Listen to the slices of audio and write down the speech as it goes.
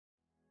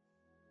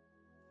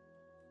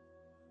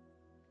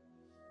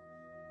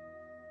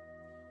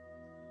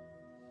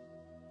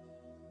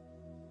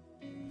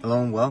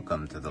Hello and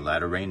welcome to the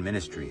Latter Rain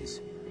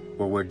Ministries,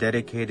 where we're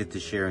dedicated to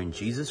sharing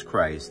Jesus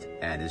Christ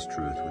and His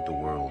truth with the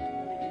world.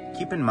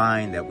 Keep in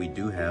mind that we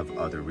do have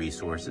other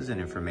resources and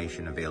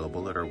information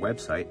available at our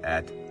website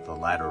at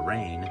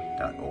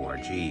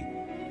thelatterrain.org.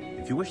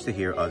 If you wish to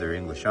hear other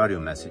English audio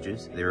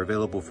messages, they're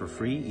available for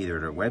free either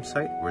at our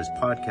website or as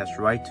podcasts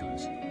or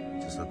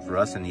iTunes. Just look for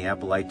us in the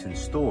Apple iTunes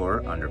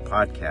Store under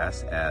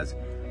podcasts as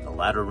The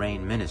Latter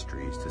Rain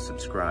Ministries to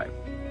subscribe.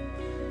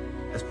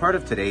 As part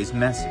of today's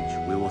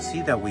message, we will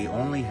see that we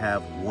only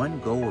have one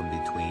go-in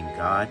between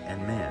God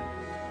and man,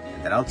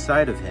 and that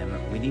outside of Him,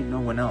 we need no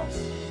one else.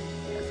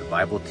 As the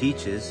Bible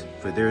teaches,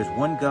 for there is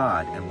one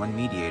God and one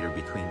mediator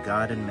between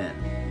God and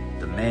men,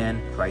 the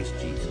man Christ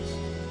Jesus.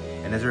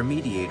 And as our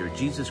mediator,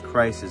 Jesus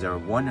Christ is our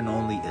one and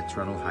only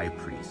eternal high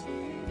priest.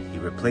 He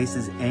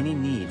replaces any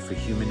need for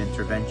human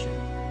intervention.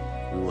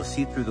 We will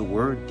see through the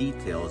Word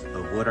details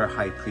of what our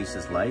high priest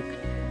is like,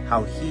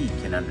 how He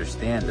can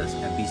understand us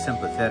and be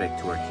sympathetic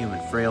to our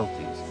human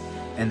frailties,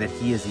 and that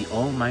He is the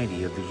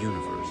Almighty of the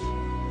universe.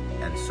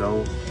 And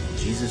so,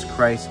 Jesus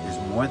Christ is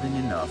more than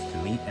enough to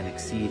meet and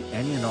exceed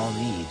any and all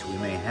needs we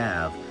may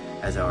have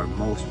as our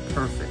most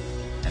perfect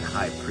and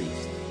high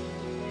priest.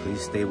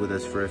 Please stay with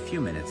us for a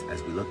few minutes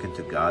as we look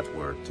into God's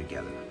Word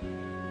together.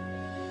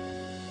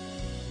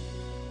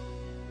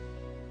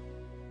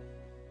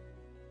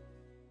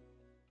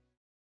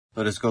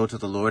 Let us go to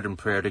the Lord in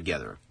prayer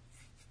together.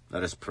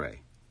 Let us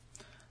pray.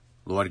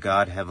 Lord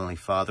God, Heavenly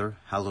Father,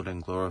 hallowed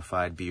and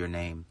glorified be your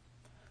name.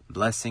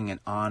 Blessing and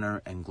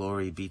honor and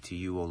glory be to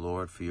you, O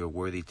Lord, for you are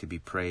worthy to be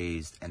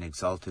praised and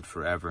exalted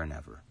forever and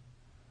ever.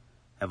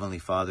 Heavenly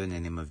Father, in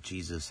the name of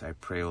Jesus, I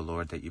pray, O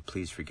Lord, that you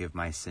please forgive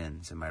my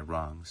sins and my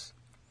wrongs.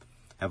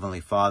 Heavenly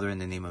Father, in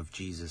the name of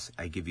Jesus,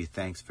 I give you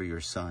thanks for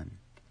your Son,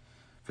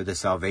 for the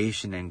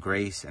salvation and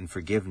grace and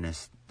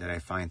forgiveness that I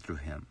find through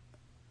him.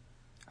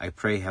 I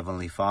pray,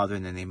 Heavenly Father,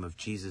 in the name of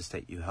Jesus,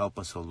 that you help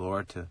us, O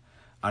Lord, to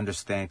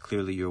understand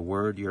clearly your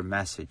word, your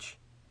message,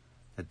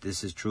 that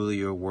this is truly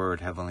your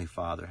word, Heavenly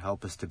Father.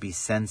 Help us to be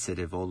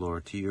sensitive, O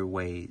Lord, to your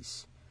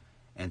ways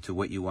and to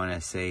what you want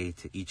to say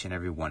to each and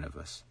every one of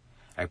us.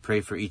 I pray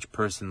for each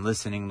person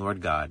listening,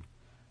 Lord God,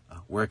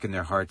 work in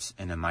their hearts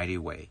in a mighty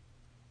way.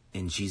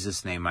 In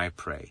Jesus' name I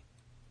pray.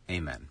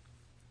 Amen.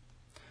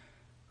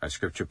 Our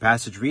scripture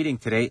passage reading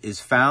today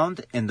is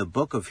found in the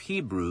book of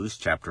Hebrews,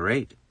 chapter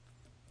 8.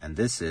 And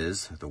this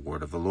is the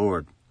word of the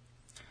Lord.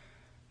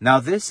 Now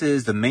this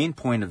is the main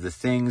point of the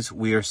things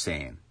we are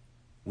saying.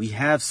 We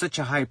have such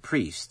a high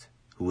priest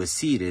who is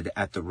seated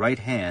at the right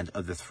hand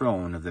of the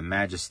throne of the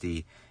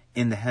majesty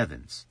in the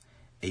heavens,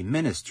 a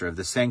minister of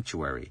the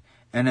sanctuary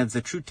and of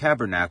the true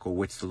tabernacle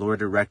which the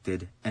Lord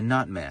erected, and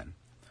not man.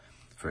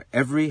 For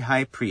every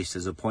high priest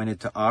is appointed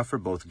to offer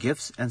both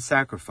gifts and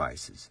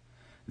sacrifices.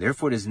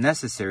 Therefore it is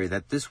necessary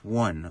that this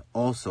one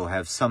also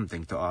have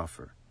something to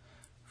offer.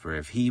 For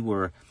if he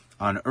were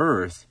on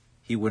earth,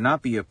 he would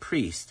not be a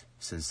priest,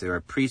 since there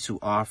are priests who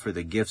offer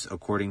the gifts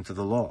according to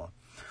the law,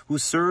 who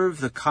serve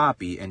the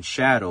copy and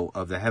shadow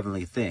of the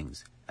heavenly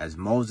things, as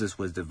Moses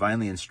was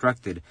divinely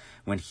instructed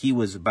when he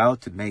was about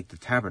to make the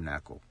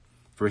tabernacle.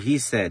 For he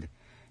said,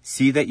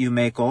 "See that you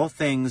make all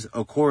things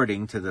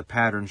according to the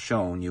pattern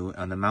shown you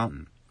on the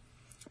mountain."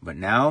 But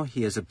now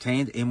he has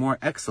obtained a more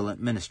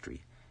excellent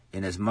ministry,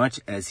 inasmuch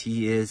as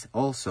he is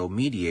also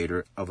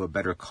mediator of a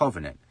better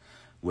covenant,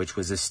 which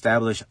was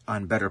established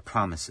on better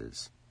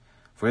promises.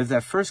 For if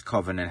that first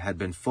covenant had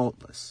been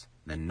faultless,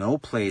 then no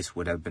place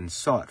would have been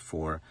sought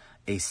for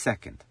a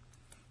second.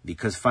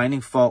 Because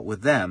finding fault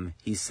with them,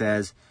 he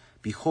says,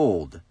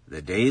 "Behold,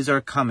 the days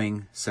are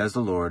coming, says the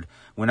Lord,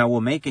 when I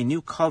will make a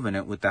new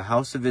covenant with the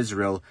house of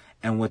Israel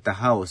and with the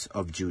house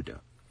of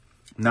Judah.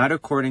 Not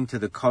according to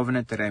the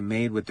covenant that I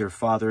made with their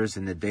fathers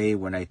in the day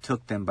when I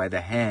took them by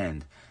the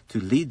hand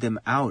to lead them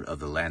out of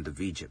the land of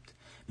Egypt,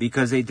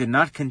 because they did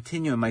not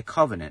continue in my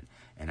covenant,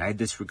 and I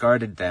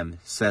disregarded them,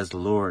 says the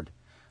Lord.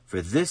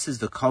 For this is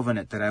the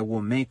covenant that I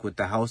will make with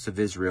the house of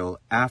Israel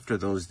after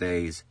those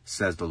days,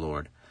 says the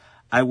Lord.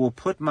 I will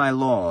put my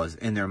laws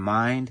in their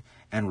mind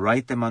and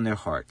write them on their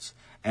hearts,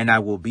 and I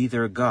will be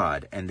their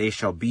God, and they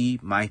shall be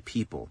my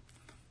people.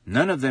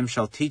 None of them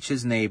shall teach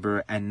his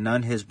neighbor and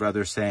none his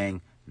brother,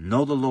 saying,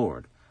 Know the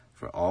Lord.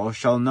 For all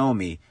shall know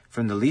me,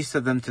 from the least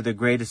of them to the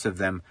greatest of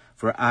them,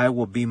 for I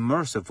will be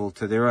merciful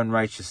to their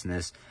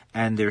unrighteousness,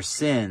 and their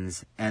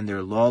sins and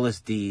their lawless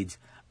deeds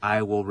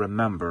I will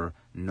remember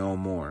no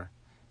more.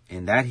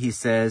 In that he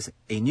says,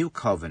 a new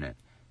covenant.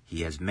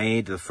 He has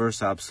made the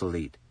first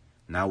obsolete.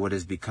 Now what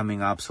is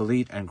becoming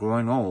obsolete and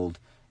growing old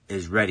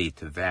is ready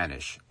to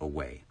vanish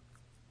away."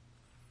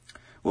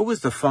 What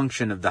was the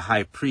function of the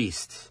high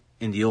priest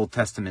in the Old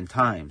Testament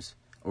times,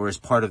 or as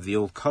part of the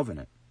Old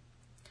Covenant?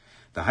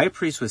 The high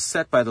priest was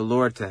set by the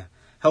Lord to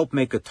help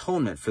make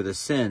atonement for the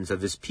sins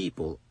of his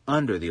people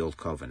under the Old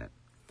Covenant.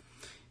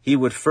 He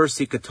would first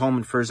seek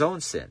atonement for his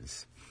own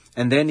sins,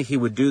 and then he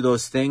would do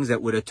those things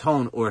that would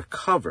atone or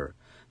cover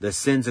the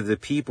sins of the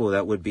people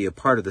that would be a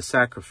part of the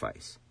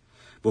sacrifice.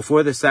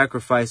 Before the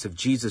sacrifice of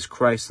Jesus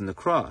Christ on the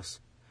cross,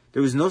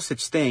 there was no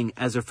such thing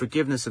as a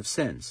forgiveness of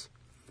sins.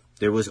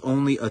 There was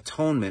only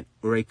atonement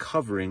or a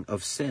covering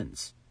of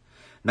sins.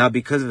 Now,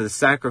 because of the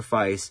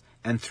sacrifice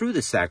and through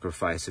the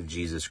sacrifice of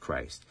Jesus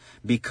Christ,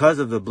 because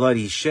of the blood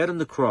he shed on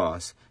the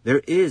cross,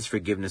 there is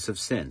forgiveness of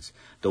sins,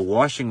 the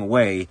washing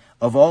away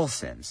of all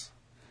sins.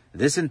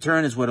 This in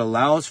turn is what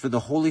allows for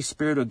the Holy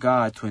Spirit of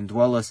God to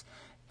indwell us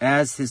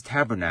as his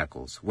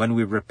tabernacles, when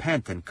we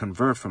repent and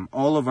convert from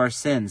all of our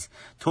sins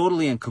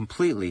totally and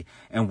completely,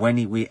 and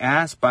when we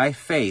ask by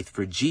faith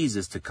for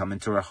Jesus to come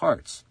into our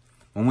hearts,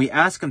 when we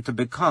ask him to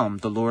become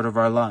the Lord of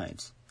our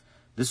lives.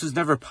 This was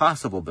never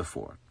possible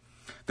before.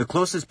 The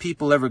closest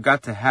people ever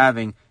got to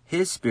having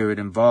his Spirit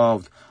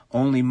involved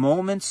only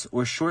moments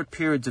or short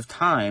periods of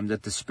time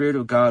that the Spirit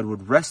of God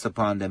would rest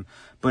upon them,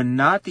 but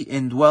not the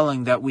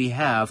indwelling that we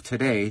have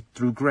today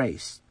through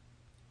grace.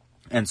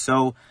 And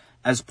so,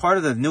 as part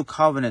of the new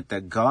covenant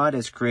that God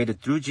has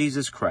created through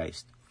Jesus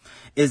Christ,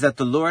 is that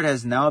the Lord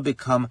has now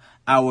become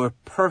our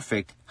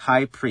perfect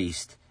high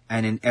priest,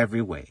 and in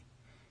every way.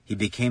 He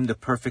became the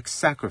perfect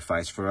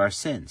sacrifice for our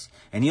sins,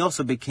 and he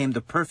also became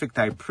the perfect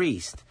high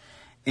priest,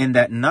 in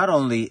that not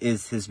only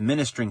is his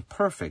ministering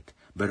perfect,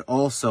 but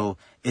also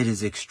it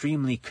is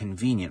extremely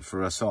convenient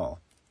for us all.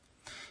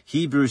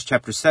 Hebrews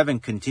chapter 7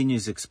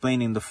 continues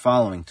explaining the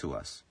following to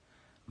us.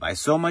 By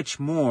so much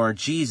more,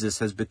 Jesus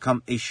has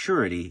become a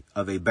surety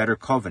of a better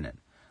covenant.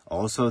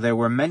 Also there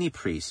were many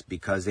priests,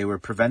 because they were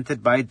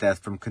prevented by death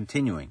from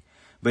continuing.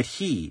 But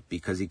he,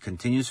 because he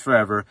continues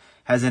forever,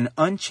 has an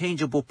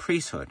unchangeable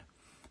priesthood.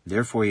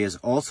 Therefore he is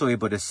also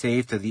able to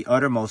save to the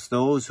uttermost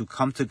those who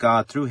come to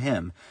God through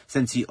him,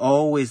 since he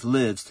always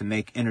lives to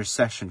make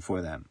intercession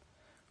for them.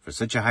 For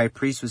such a high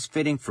priest was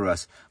fitting for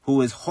us, who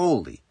is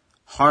holy,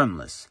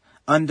 harmless,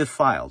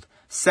 undefiled,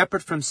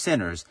 separate from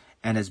sinners,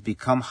 and has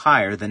become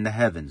higher than the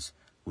heavens,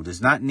 who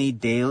does not need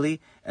daily,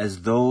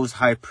 as those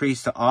high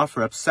priests, to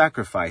offer up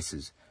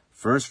sacrifices,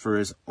 first for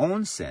his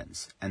own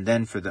sins, and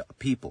then for the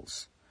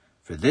people's.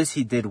 For this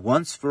he did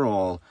once for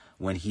all,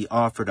 when he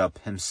offered up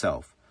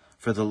himself.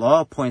 For the law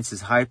appoints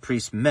as high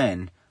priests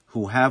men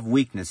who have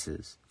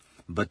weaknesses,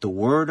 but the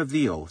word of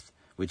the oath,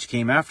 which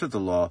came after the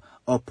law,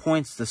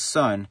 appoints the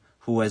Son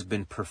who has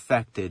been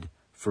perfected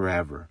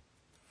forever.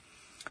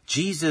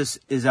 Jesus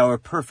is our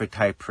perfect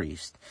high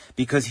priest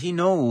because he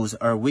knows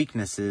our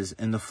weaknesses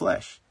in the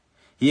flesh.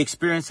 He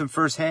experienced them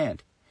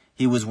firsthand.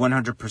 He was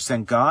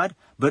 100% God,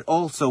 but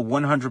also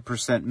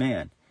 100%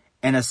 man.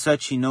 And as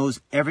such, he knows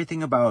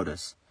everything about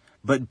us,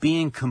 but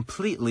being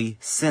completely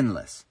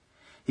sinless.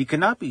 He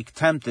cannot be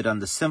tempted on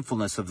the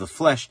sinfulness of the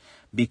flesh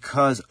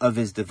because of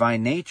his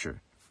divine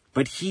nature,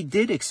 but he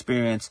did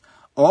experience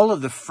all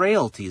of the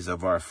frailties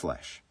of our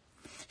flesh.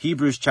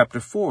 Hebrews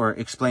chapter 4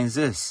 explains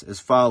this as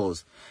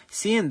follows.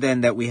 Seeing then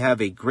that we have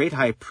a great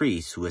high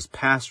priest who has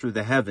passed through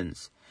the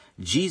heavens,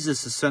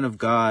 Jesus the Son of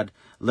God,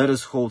 let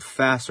us hold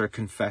fast our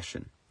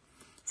confession.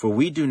 For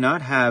we do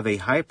not have a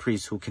high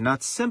priest who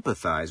cannot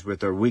sympathize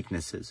with our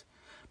weaknesses,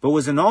 but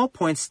was in all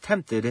points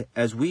tempted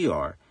as we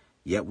are,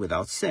 yet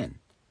without sin.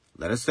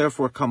 Let us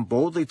therefore come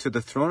boldly to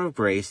the throne of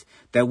grace,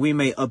 that we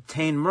may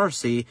obtain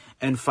mercy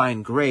and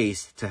find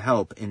grace to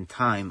help in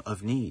time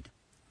of need.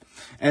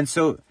 And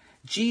so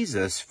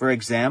Jesus, for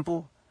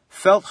example,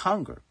 felt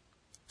hunger.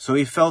 So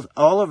he felt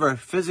all of our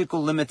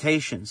physical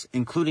limitations,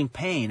 including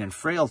pain and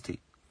frailty.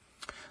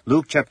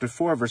 Luke chapter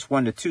 4, verse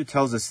 1 to 2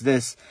 tells us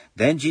this.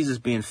 Then Jesus,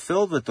 being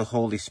filled with the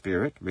Holy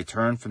Spirit,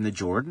 returned from the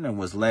Jordan and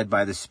was led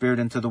by the Spirit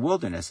into the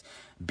wilderness,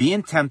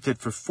 being tempted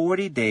for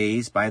 40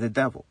 days by the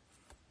devil.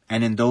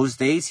 And in those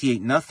days he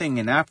ate nothing,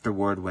 and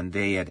afterward, when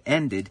they had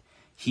ended,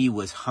 he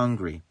was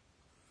hungry.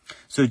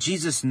 So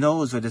Jesus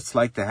knows what it's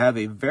like to have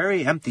a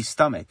very empty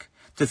stomach,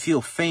 to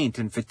feel faint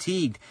and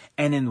fatigued,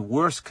 and in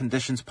worst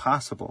conditions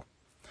possible.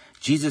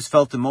 Jesus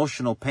felt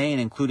emotional pain,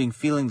 including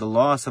feeling the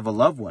loss of a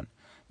loved one.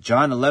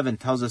 John 11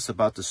 tells us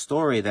about the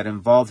story that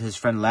involved his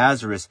friend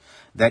Lazarus,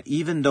 that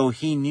even though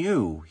he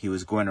knew he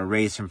was going to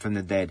raise him from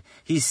the dead,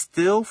 he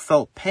still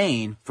felt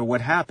pain for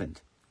what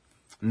happened.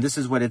 And this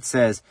is what it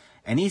says.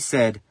 And he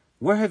said,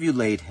 "Where have you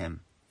laid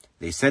him?"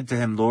 They said to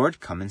him, "Lord,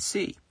 come and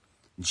see."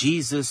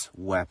 Jesus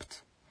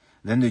wept.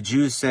 Then the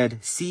Jews said,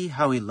 "See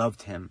how he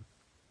loved him."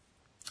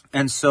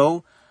 And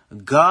so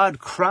God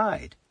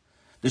cried.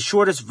 The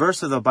shortest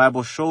verse of the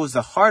Bible shows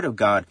the heart of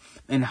God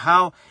and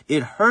how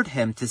it hurt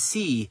him to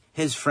see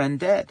his friend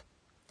dead.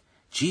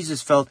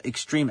 Jesus felt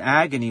extreme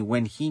agony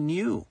when he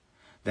knew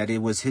that it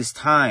was his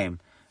time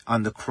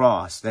on the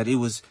cross, that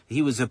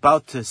he was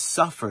about to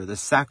suffer the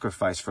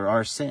sacrifice for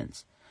our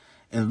sins.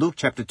 In Luke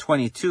chapter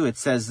 22, it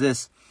says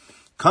this,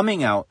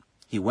 "Coming out,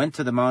 he went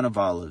to the Mount of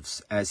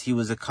Olives, as he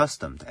was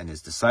accustomed, and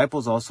his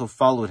disciples also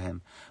followed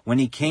him. When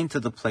he came to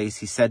the place,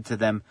 he said to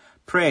them,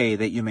 'Pray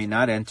that you may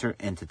not enter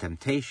into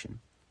temptation.'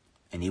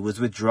 And he was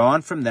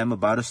withdrawn from them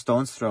about a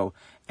stone's throw,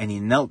 and he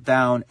knelt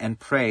down and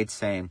prayed,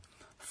 saying,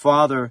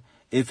 'Father,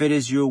 if it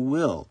is your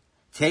will,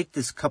 take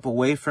this cup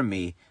away from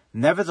me.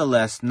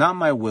 Nevertheless, not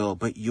my will,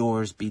 but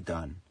yours be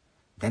done.'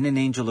 Then an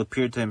angel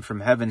appeared to him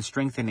from heaven,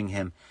 strengthening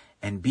him,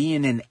 and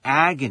being in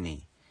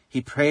agony,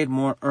 he prayed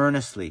more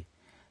earnestly.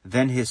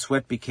 Then his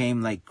sweat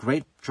became like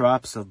great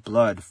drops of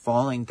blood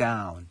falling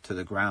down to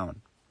the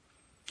ground.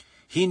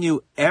 He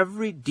knew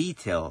every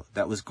detail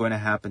that was going to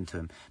happen to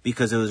him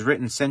because it was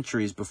written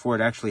centuries before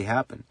it actually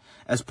happened,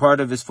 as part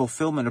of his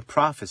fulfillment of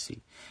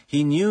prophecy.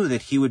 He knew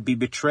that he would be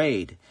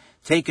betrayed,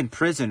 taken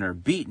prisoner,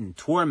 beaten,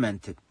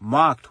 tormented,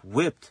 mocked,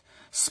 whipped,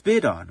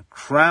 spit on,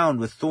 crowned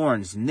with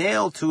thorns,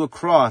 nailed to a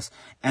cross,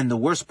 and the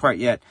worst part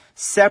yet,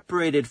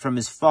 separated from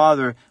his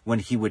Father when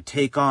he would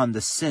take on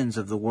the sins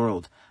of the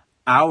world.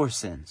 Our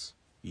sins,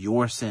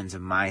 your sins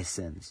and my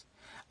sins.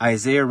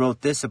 Isaiah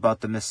wrote this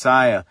about the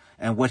Messiah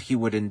and what he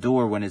would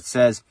endure when it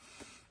says,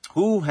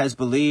 "Who has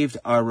believed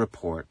our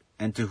report,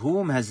 and to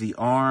whom has the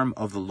arm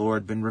of the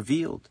Lord been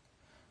revealed?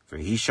 For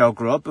he shall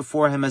grow up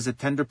before him as a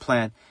tender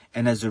plant,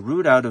 and as a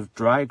root out of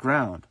dry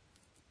ground.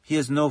 He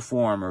has no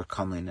form or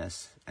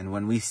comeliness, and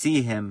when we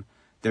see him,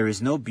 there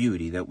is no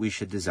beauty that we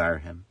should desire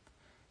him.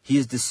 He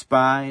is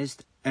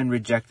despised and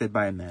rejected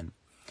by men,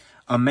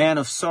 a man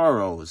of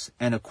sorrows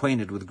and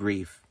acquainted with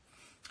grief.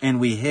 And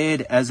we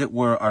hid, as it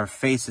were, our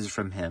faces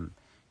from him.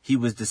 He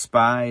was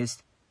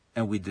despised,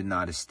 and we did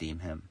not esteem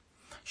him.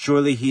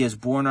 Surely he has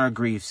borne our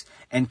griefs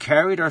and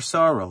carried our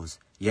sorrows,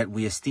 yet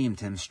we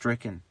esteemed him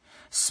stricken,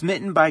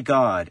 smitten by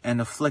God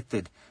and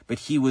afflicted.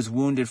 But he was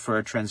wounded for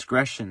our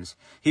transgressions.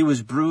 He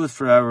was bruised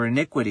for our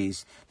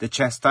iniquities. The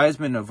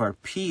chastisement of our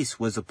peace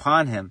was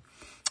upon him,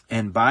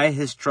 and by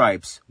his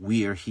stripes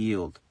we are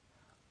healed.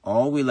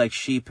 All we like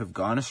sheep have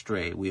gone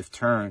astray. We have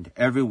turned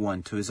every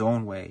one to his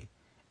own way.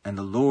 And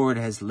the Lord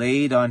has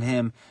laid on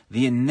him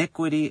the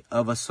iniquity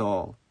of us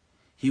all.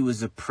 He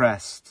was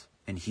oppressed,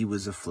 and he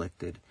was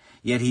afflicted.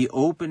 Yet he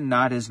opened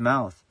not his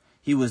mouth.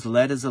 He was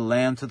led as a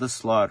lamb to the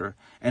slaughter,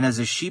 and as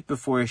a sheep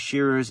before his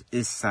shearers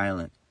is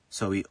silent,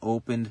 so he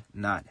opened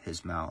not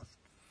his mouth.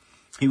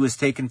 He was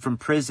taken from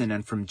prison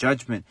and from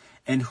judgment,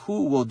 and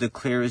who will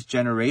declare his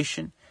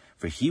generation?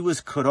 For he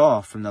was cut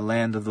off from the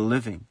land of the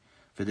living.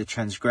 For the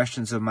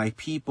transgressions of my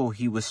people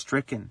he was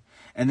stricken,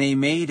 and they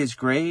made his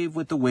grave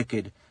with the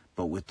wicked,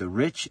 but with the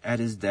rich at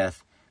his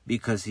death,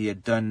 because he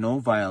had done no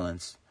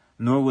violence,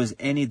 nor was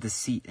any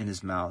deceit in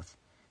his mouth.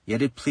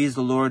 Yet it pleased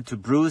the Lord to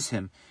bruise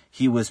him.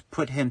 He was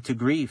put him to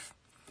grief.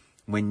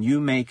 When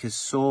you make his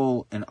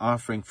soul an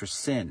offering for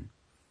sin,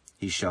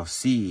 he shall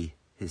see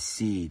his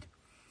seed.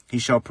 He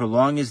shall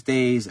prolong his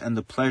days, and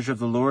the pleasure of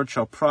the Lord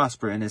shall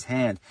prosper in his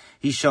hand.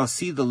 He shall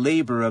see the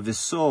labor of his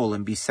soul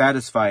and be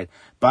satisfied.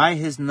 By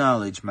his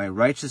knowledge my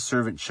righteous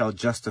servant shall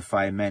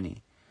justify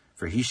many,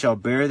 for he shall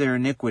bear their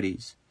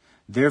iniquities.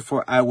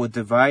 Therefore I will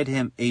divide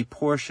him a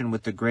portion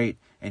with the great,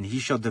 and he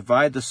shall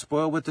divide the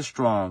spoil with the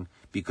strong,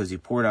 because he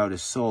poured out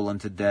his soul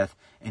unto death,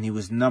 and he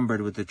was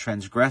numbered with the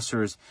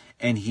transgressors,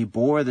 and he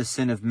bore the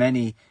sin of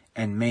many,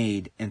 and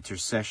made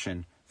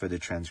intercession for the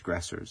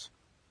transgressors."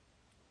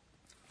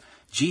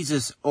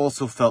 Jesus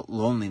also felt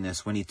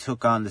loneliness when he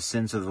took on the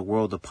sins of the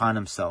world upon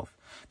himself,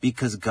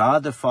 because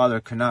God the Father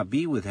could not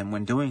be with him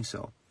when doing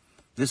so.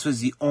 This was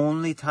the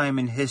only time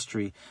in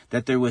history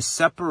that there was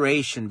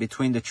separation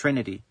between the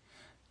Trinity.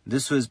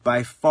 This was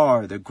by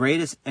far the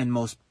greatest and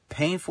most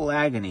painful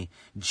agony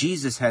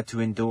Jesus had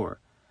to endure.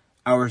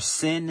 Our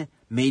sin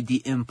made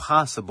the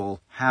impossible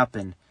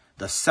happen,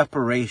 the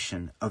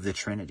separation of the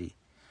Trinity.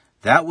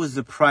 That was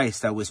the price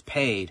that was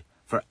paid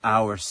for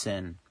our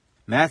sin.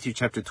 Matthew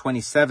chapter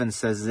 27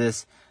 says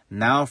this,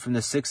 "Now from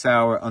the 6th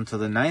hour until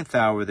the 9th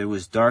hour there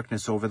was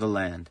darkness over the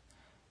land.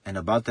 And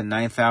about the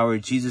 9th hour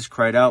Jesus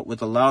cried out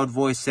with a loud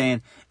voice,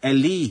 saying,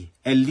 Eli,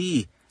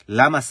 Eli,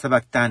 lama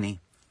sabachthani?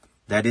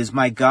 That is,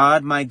 my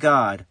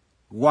God,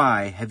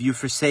 why have you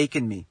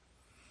forsaken me?"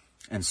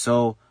 And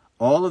so,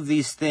 all of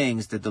these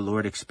things did the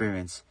Lord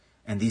experience,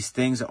 and these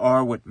things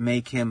are what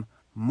make him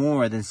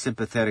more than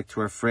sympathetic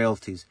to our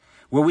frailties,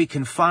 where we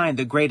can find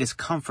the greatest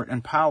comfort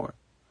and power.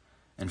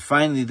 And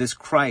finally, this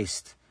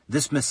Christ,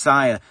 this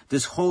Messiah,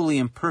 this holy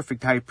and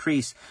perfect high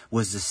priest,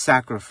 was the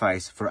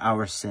sacrifice for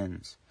our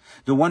sins,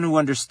 the one who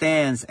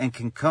understands and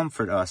can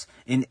comfort us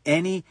in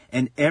any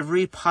and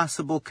every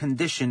possible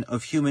condition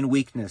of human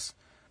weakness,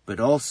 but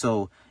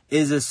also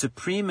is a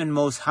supreme and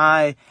most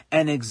high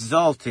and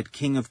exalted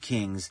King of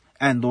kings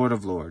and Lord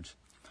of lords.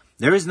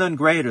 There is none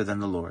greater than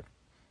the Lord.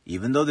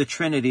 Even though the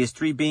Trinity is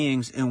three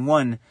beings in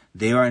one,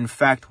 they are in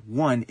fact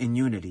one in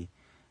unity.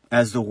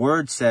 As the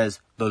Word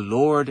says, the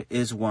Lord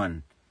is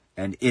one,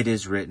 and it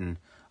is written,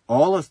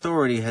 "All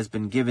authority has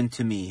been given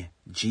to me,"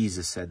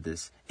 Jesus said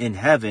this, "in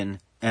heaven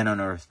and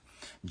on earth."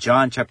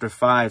 John chapter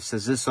 5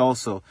 says this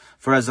also,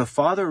 "For as the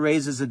Father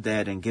raises the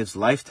dead and gives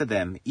life to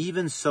them,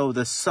 even so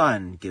the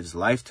Son gives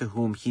life to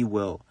whom he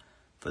will.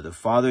 For the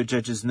Father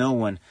judges no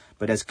one,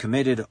 but has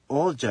committed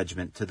all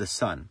judgment to the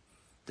Son,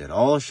 that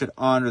all should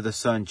honor the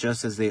Son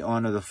just as they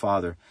honor the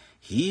Father.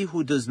 He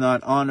who does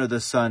not honor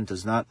the Son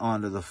does not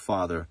honor the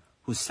Father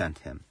who sent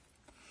him."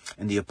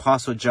 And the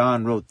Apostle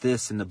John wrote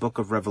this in the book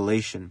of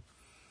Revelation,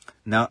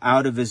 "Now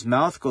out of his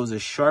mouth goes a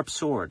sharp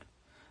sword,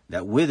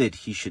 that with it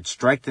he should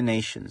strike the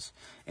nations,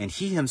 and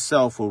he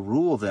himself will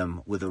rule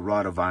them with a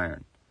rod of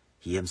iron.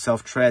 He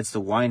himself treads the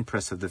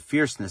winepress of the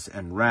fierceness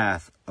and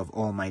wrath of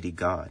Almighty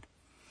God.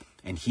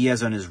 And he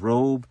has on his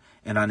robe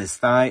and on his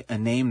thigh a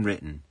name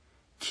written,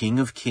 King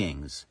of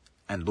kings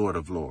and Lord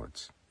of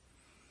lords.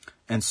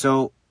 And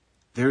so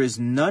there is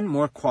none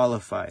more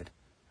qualified,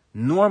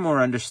 nor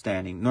more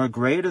understanding, nor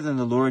greater than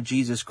the Lord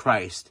Jesus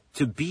Christ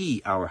to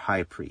be our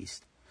high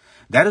priest.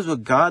 That is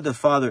what God the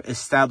Father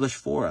established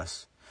for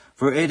us.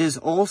 For it is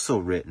also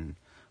written,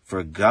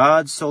 "For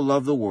God so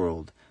loved the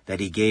world that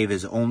he gave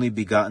his only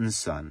begotten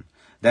Son,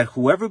 that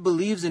whoever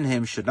believes in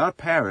him should not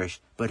perish,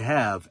 but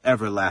have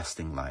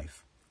everlasting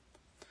life."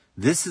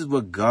 This is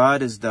what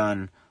God has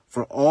done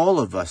for all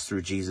of us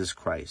through Jesus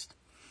Christ.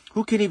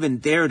 Who can even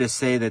dare to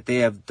say that they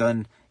have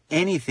done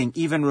anything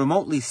even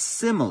remotely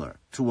similar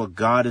to what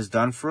God has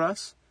done for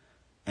us?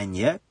 And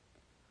yet,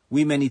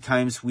 many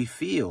times we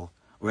feel,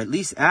 or at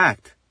least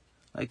act,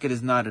 like it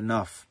is not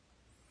enough.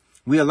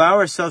 We allow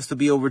ourselves to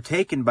be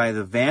overtaken by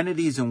the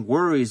vanities and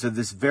worries of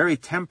this very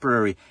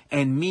temporary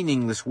and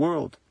meaningless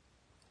world.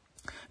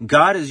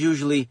 God is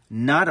usually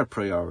not a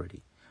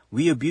priority.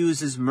 We abuse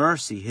his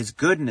mercy, his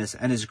goodness,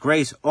 and his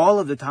grace all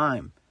of the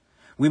time.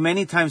 We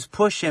many times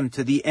push him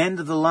to the end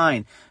of the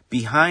line,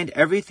 behind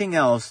everything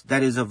else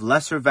that is of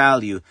lesser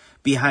value,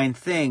 behind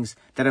things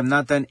that have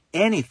not done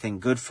anything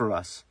good for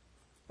us.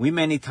 We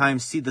many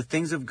times see the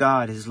things of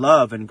God, his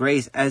love and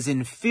grace, as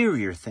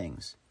inferior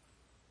things.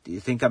 Do you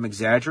think I'm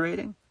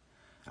exaggerating?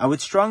 I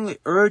would strongly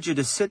urge you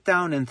to sit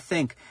down and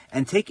think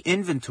and take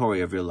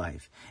inventory of your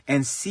life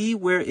and see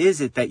where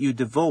is it that you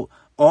devote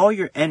all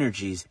your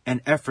energies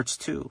and efforts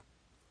to.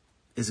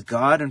 Is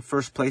God in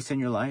first place in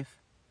your life?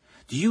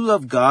 Do you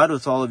love God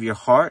with all of your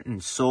heart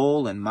and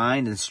soul and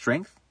mind and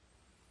strength?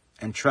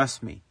 And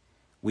trust me,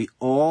 we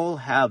all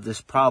have this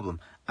problem.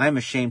 I'm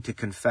ashamed to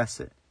confess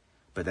it.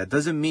 But that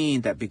doesn't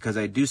mean that because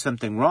I do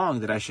something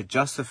wrong that I should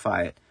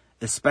justify it,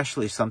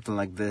 especially something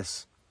like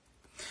this.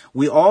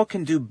 We all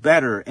can do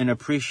better in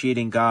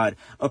appreciating God,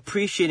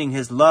 appreciating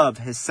his love,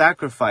 his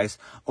sacrifice,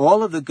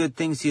 all of the good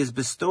things he has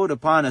bestowed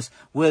upon us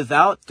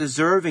without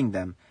deserving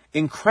them.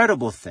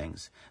 Incredible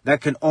things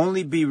that can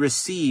only be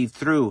received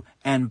through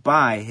and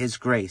by his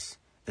grace,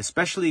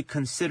 especially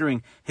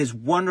considering his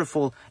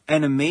wonderful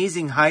and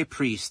amazing high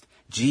priest,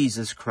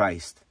 Jesus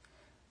Christ.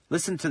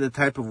 Listen to the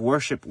type of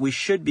worship we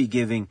should be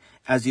giving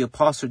as the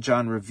Apostle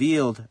John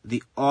revealed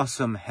the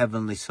awesome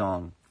heavenly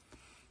song.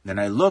 Then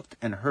I looked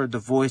and heard the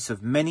voice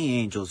of many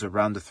angels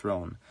around the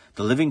throne,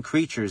 the living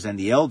creatures and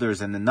the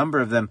elders, and the number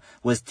of them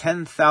was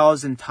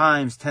 10,000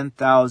 times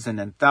 10,000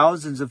 and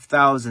thousands of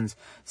thousands,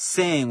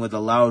 saying with a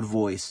loud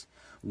voice,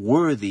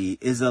 "Worthy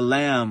is the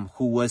Lamb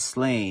who was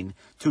slain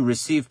to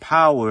receive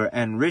power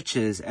and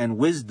riches and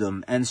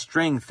wisdom and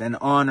strength and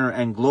honor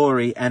and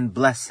glory and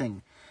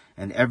blessing."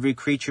 And every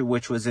creature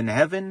which was in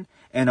heaven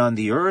and on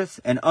the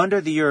earth and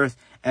under the earth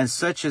and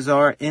such as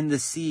are in the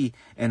sea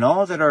and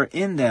all that are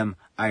in them,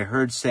 I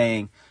heard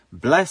saying,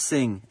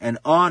 "Blessing and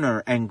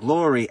honor and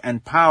glory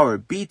and power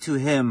be to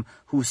him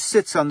who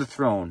sits on the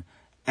throne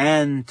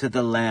and to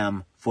the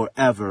Lamb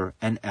forever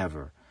and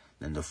ever."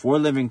 Then the 4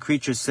 living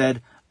creatures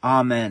said,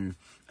 "Amen."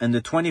 And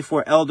the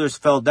 24 elders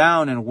fell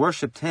down and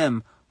worshipped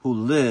him who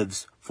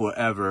lives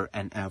forever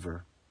and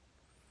ever.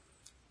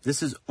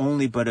 This is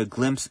only but a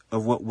glimpse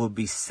of what will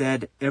be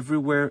said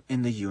everywhere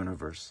in the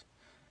universe,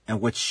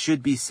 and what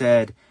should be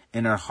said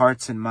in our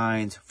hearts and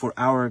minds for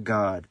our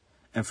God,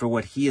 and for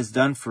what he has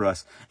done for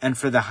us, and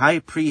for the high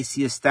priest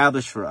he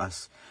established for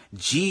us,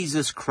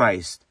 Jesus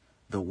Christ,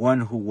 the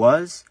one who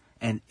was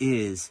and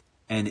is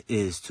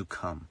to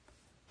come.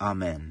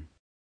 Amen.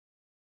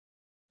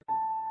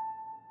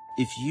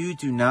 If you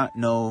do not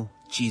know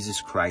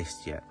Jesus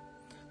Christ yet,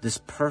 this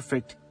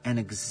perfect and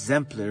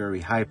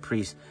exemplary high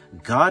priest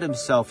God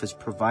himself has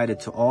provided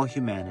to all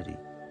humanity,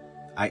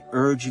 I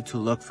urge you to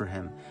look for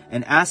him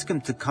and ask him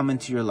to come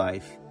into your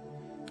life.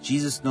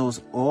 Jesus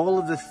knows all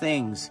of the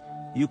things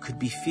you could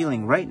be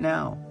feeling right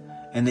now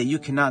and that you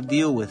cannot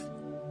deal with.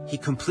 He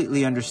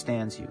completely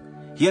understands you.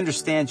 He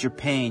understands your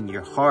pain,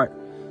 your heart,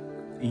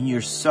 and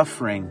your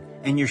suffering,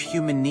 and your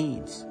human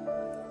needs.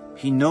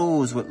 He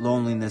knows what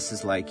loneliness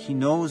is like. He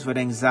knows what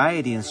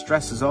anxiety and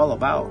stress is all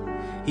about.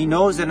 He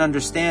knows and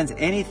understands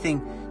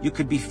anything you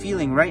could be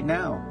feeling right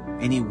now,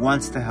 and he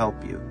wants to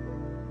help you.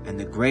 And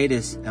the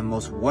greatest and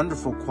most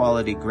wonderful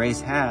quality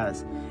grace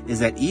has is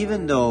that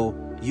even though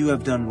you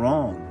have done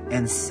wrong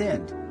and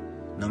sinned,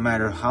 no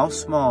matter how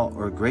small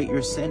or great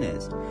your sin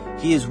is,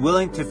 he is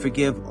willing to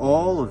forgive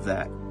all of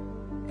that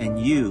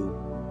and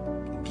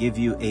give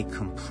you a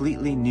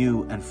completely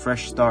new and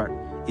fresh start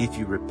if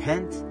you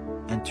repent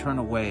and turn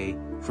away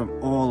from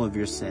all of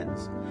your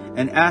sins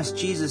and ask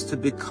Jesus to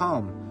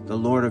become the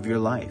Lord of your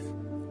life.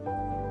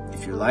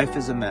 If your life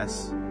is a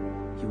mess,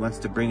 he wants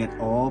to bring it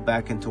all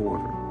back into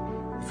order.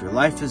 If your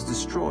life is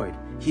destroyed,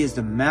 he is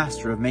the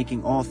master of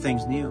making all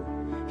things new.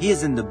 He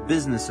is in the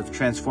business of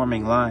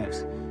transforming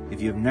lives.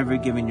 If you have never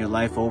given your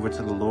life over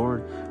to the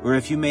Lord, or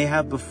if you may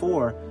have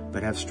before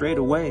but have strayed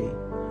away,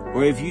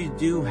 or if you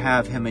do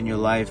have him in your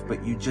life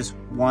but you just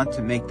want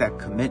to make that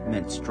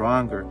commitment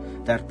stronger,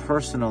 that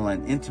personal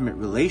and intimate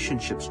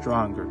relationship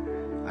stronger,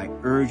 I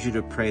urge you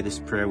to pray this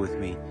prayer with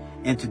me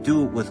and to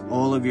do it with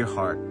all of your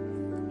heart.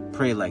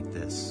 Pray like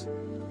this: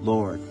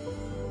 Lord,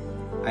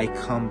 I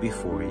come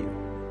before you.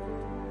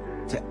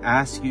 to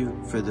ask you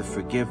for the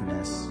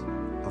forgiveness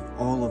of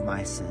all of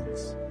my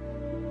sins.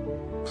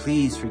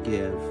 Please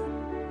forgive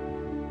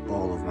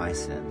all of my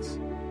sins.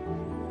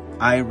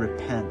 I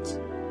repent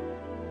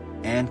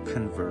and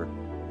convert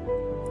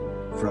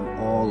from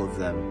all of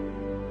them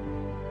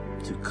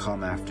to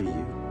come after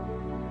you.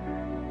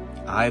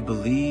 I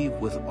believe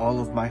with all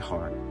of my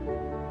heart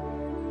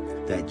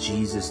that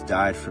Jesus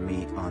died for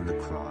me on the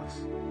cross,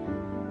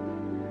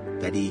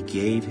 that he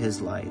gave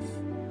his life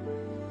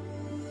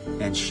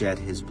and shed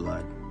his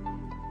blood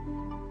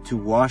to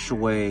wash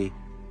away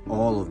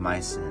all of my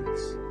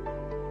sins.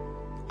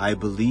 I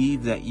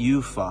believe that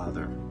you,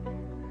 Father,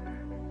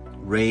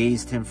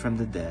 raised him from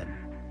the dead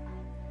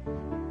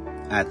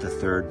at the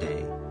third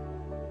day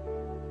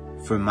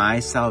for my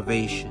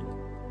salvation,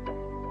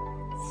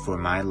 for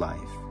my life,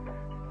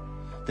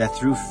 that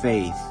through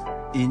faith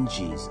in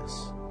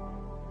Jesus,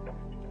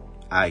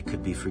 I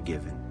could be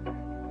forgiven,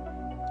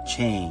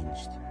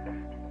 changed,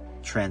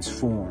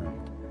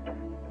 transformed,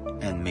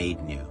 and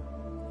made new.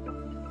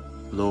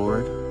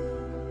 Lord,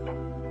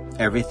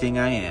 everything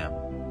I am,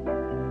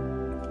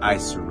 I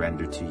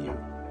surrender to you.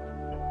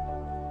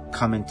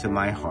 Come into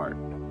my heart.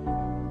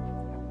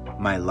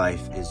 My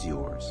life is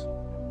yours.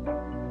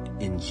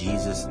 In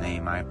Jesus'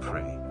 name I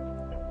pray.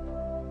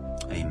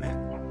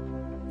 Amen.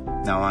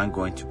 Now I'm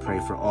going to pray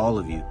for all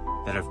of you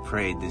that have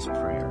prayed this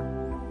prayer.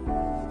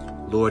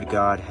 Lord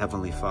God,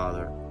 Heavenly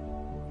Father,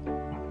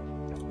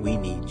 we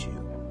need you.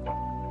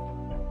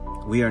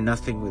 We are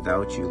nothing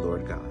without you,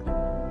 Lord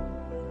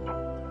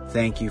God.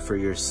 Thank you for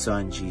your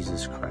Son,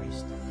 Jesus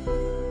Christ.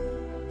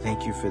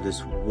 Thank you for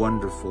this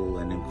wonderful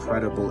and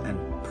incredible and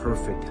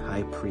perfect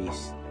high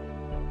priest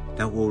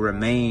that will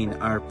remain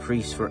our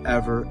priest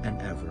forever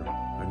and ever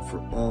and for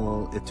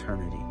all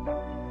eternity.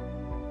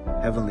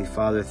 Heavenly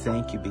Father,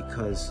 thank you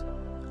because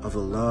of the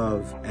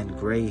love and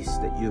grace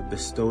that you have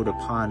bestowed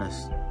upon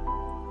us.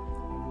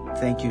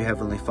 Thank you,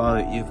 Heavenly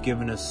Father, you've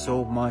given us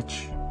so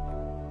much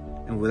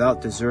and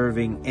without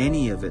deserving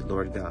any of it,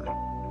 Lord God.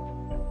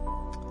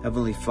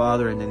 Heavenly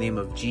Father, in the name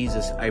of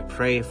Jesus, I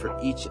pray for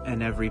each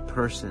and every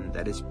person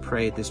that has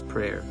prayed this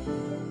prayer.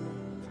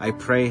 I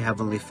pray,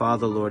 Heavenly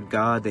Father, Lord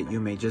God, that you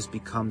may just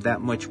become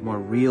that much more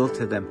real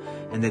to them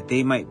and that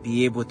they might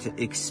be able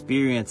to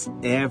experience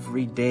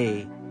every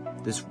day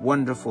this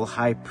wonderful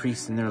high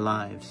priest in their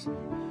lives.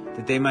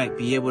 That they might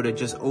be able to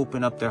just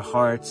open up their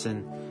hearts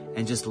and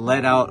just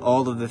let out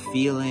all of the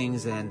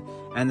feelings and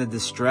the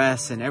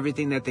distress and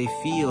everything that they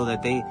feel,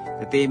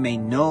 that they may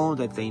know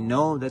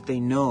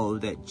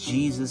that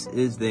Jesus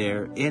is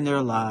there in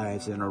their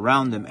lives and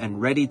around them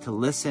and ready to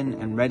listen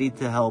and ready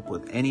to help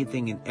with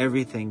anything and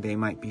everything they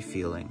might be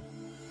feeling.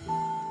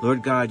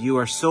 Lord God, you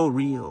are so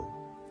real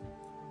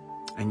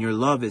and your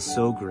love is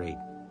so great.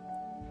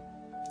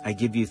 I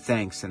give you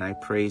thanks and I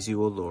praise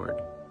you, O Lord.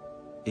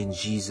 In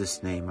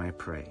Jesus' name I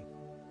pray.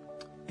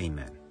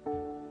 Amen.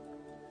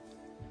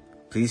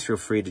 Please feel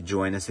free to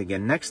join us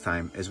again next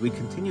time as we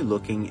continue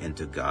looking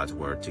into God's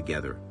Word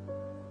together.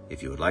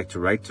 If you would like to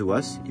write to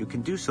us, you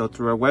can do so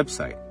through our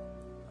website.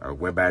 Our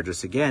web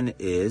address again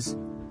is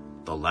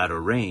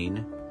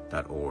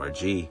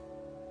thelatterrain.org.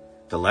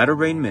 The Latter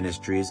Rain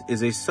Ministries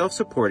is a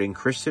self-supporting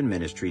Christian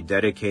ministry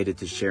dedicated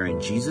to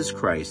sharing Jesus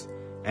Christ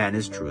and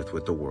his truth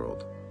with the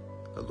world.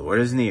 The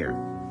Lord is near.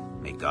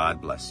 May God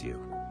bless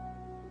you.